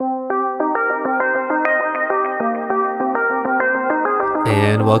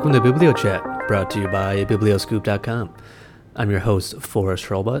And welcome to BiblioChat, brought to you by Biblioscoop.com. I'm your host, Forrest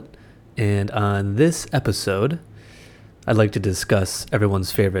Hurlbut, and on this episode, I'd like to discuss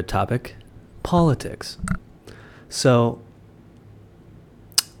everyone's favorite topic, politics. So,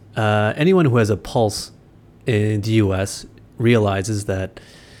 anyone who has a pulse in the U.S. realizes that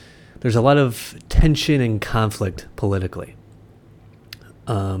there's a lot of tension and conflict politically.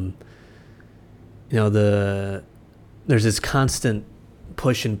 There's this constant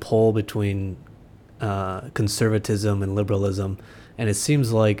push and pull between conservatism and liberalism, and it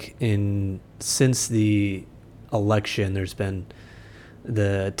seems like since the election,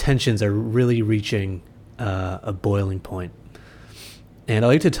 the tensions are really reaching a boiling point. And I'd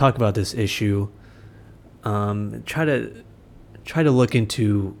like to talk about this issue, try to look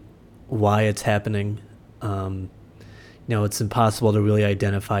into why it's happening. It's impossible to really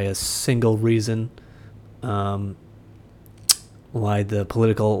identify a single reason why the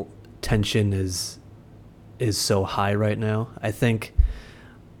political tension is so high right now. I think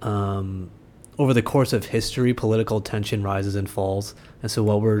over the course of history, political tension rises and falls. And so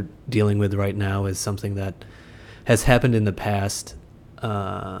what we're dealing with right now is something that has happened in the past.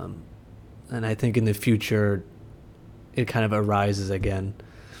 And I think in the future, it kind of arises again.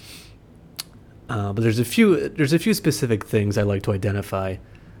 But there's a few specific things I'd like to identify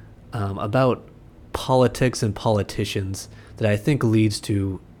about politics and politicians that I think leads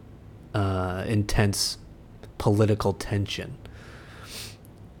to intense political tension.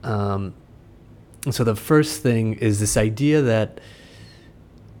 So the first thing is this idea that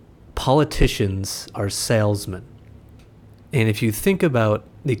politicians are salesmen. And if you think about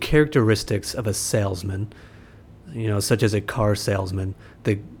the characteristics of a salesman, such as a car salesman,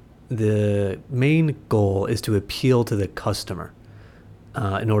 the main goal is to appeal to the customer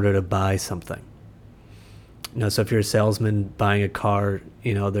in order to buy something. So if you're a salesman buying a car,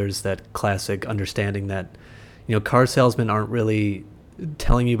 there's that classic understanding that, car salesmen aren't really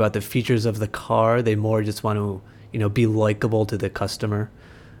telling you about the features of the car. They more just want to, be likable to the customer.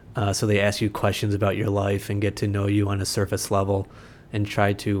 So they ask you questions about your life and get to know you on a surface level and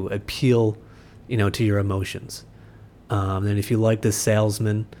try to appeal, to your emotions. And if you like the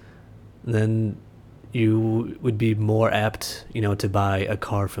salesman, then you would be more apt, to buy a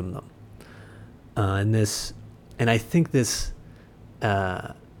car from them. And I think this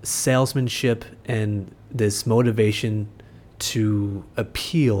salesmanship and this motivation to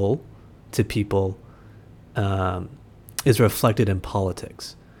appeal to people is reflected in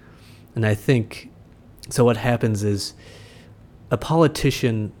politics. And I think, so what happens is a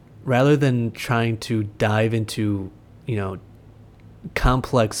politician, rather than trying to dive into,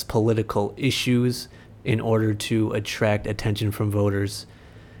 complex political issues in order to attract attention from voters,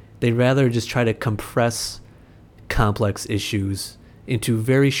 they rather just try to compress complex issues into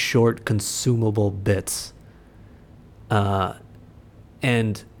very short, consumable bits,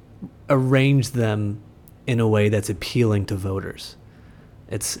 and arrange them in a way that's appealing to voters.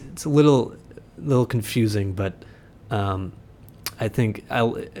 It's a little confusing, but I think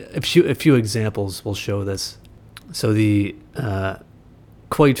a few examples will show this. So the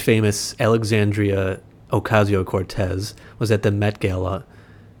quite famous Alexandria Ocasio-Cortez was at the Met Gala,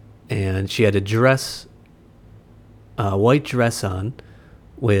 and she had a white dress on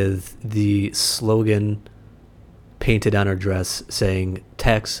with the slogan painted on her dress saying,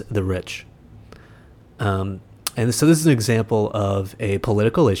 "Tax the rich." And so this is an example of a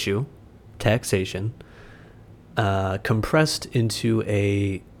political issue, taxation, compressed into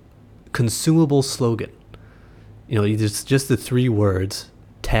a consumable slogan. Just the three words,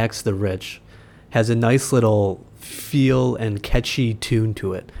 "tax the rich," has a nice little feel and catchy tune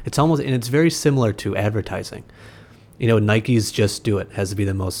to it. It's very similar to advertising. Nike's "Just Do It" has to be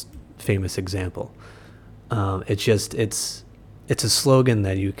the most famous example. It's a slogan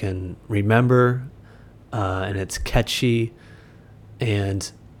that you can remember, and it's catchy,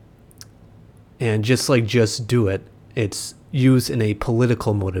 and just like "Just Do It," it's used in a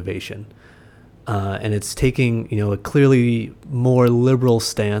political motivation, and it's taking a clearly more liberal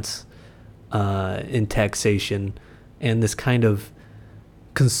stance in taxation, and this kind of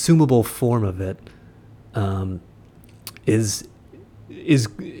consumable form of it is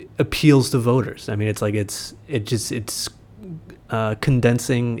appeals to voters. I mean, it's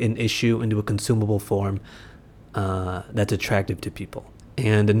condensing an issue into a consumable form that's attractive to people.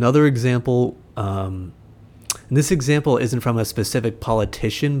 And another example, and this example isn't from a specific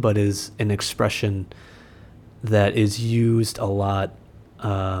politician, but is an expression that is used a lot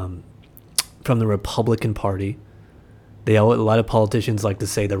from the Republican Party. A lot of politicians like to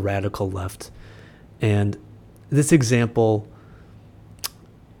say the radical left. And this example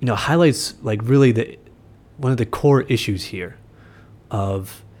highlights like really the one of the core issues here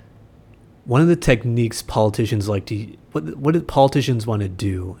of one of the techniques politicians like to what politicians want to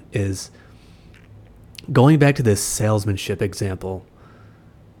do is going back to this salesmanship example.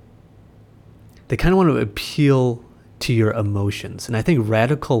 They kind of want to appeal to your emotions, and I think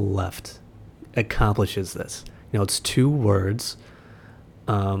radical left accomplishes this. It's two words,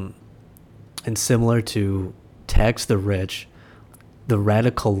 and similar to tax the rich, the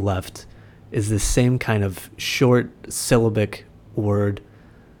radical left is the same kind of short syllabic word,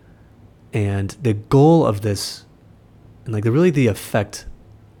 and the goal of this, and like the effect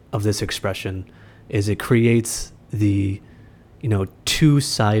of this expression, is it creates the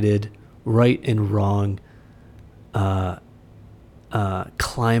two-sided right and wrong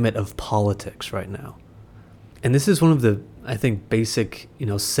climate of politics right now. And this is one of the, I think, basic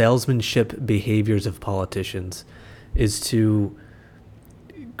salesmanship behaviors of politicians, is to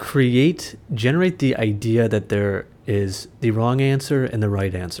generate the idea that there is the wrong answer and the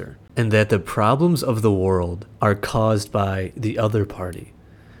right answer, and that the problems of the world are caused by the other party,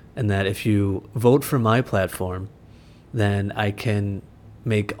 and that if you vote for my platform, then I can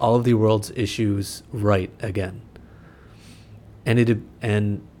make all of the world's issues right again.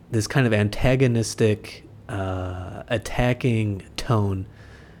 And this kind of antagonistic, attacking tone,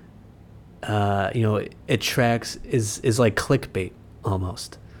 attracts is like clickbait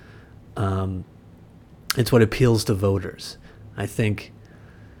almost. It's what appeals to voters. I think,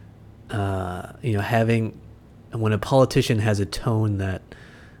 having when a politician has a tone that,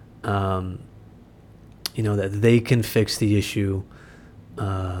 that they can fix the issue,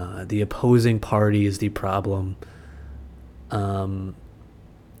 the opposing party is the problem.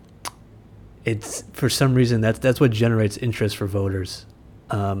 It's for some reason that's what generates interest for voters,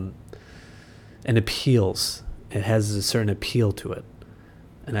 and appeals. It has a certain appeal to it,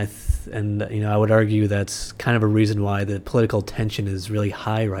 and I would argue that's kind of a reason why the political tension is really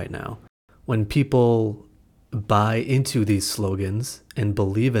high right now. When people buy into these slogans and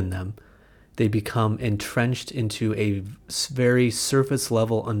believe in them, they become entrenched into a very surface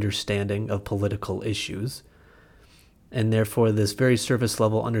level understanding of political issues. And therefore, this very surface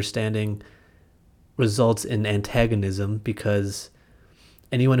level understanding results in antagonism, because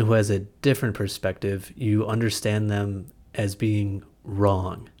anyone who has a different perspective, you understand them as being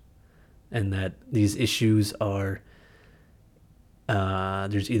wrong, and that these issues are,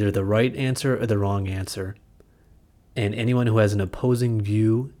 there's either the right answer or the wrong answer. And anyone who has an opposing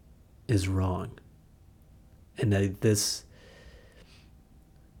view is wrong. And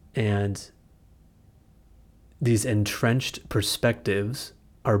these entrenched perspectives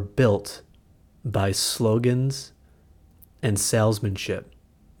are built by slogans and salesmanship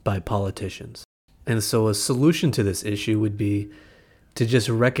by politicians. And so a solution to this issue would be to just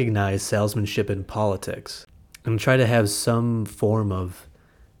recognize salesmanship in politics and try to have some form of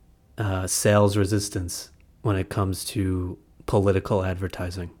sales resistance when it comes to political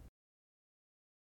advertising.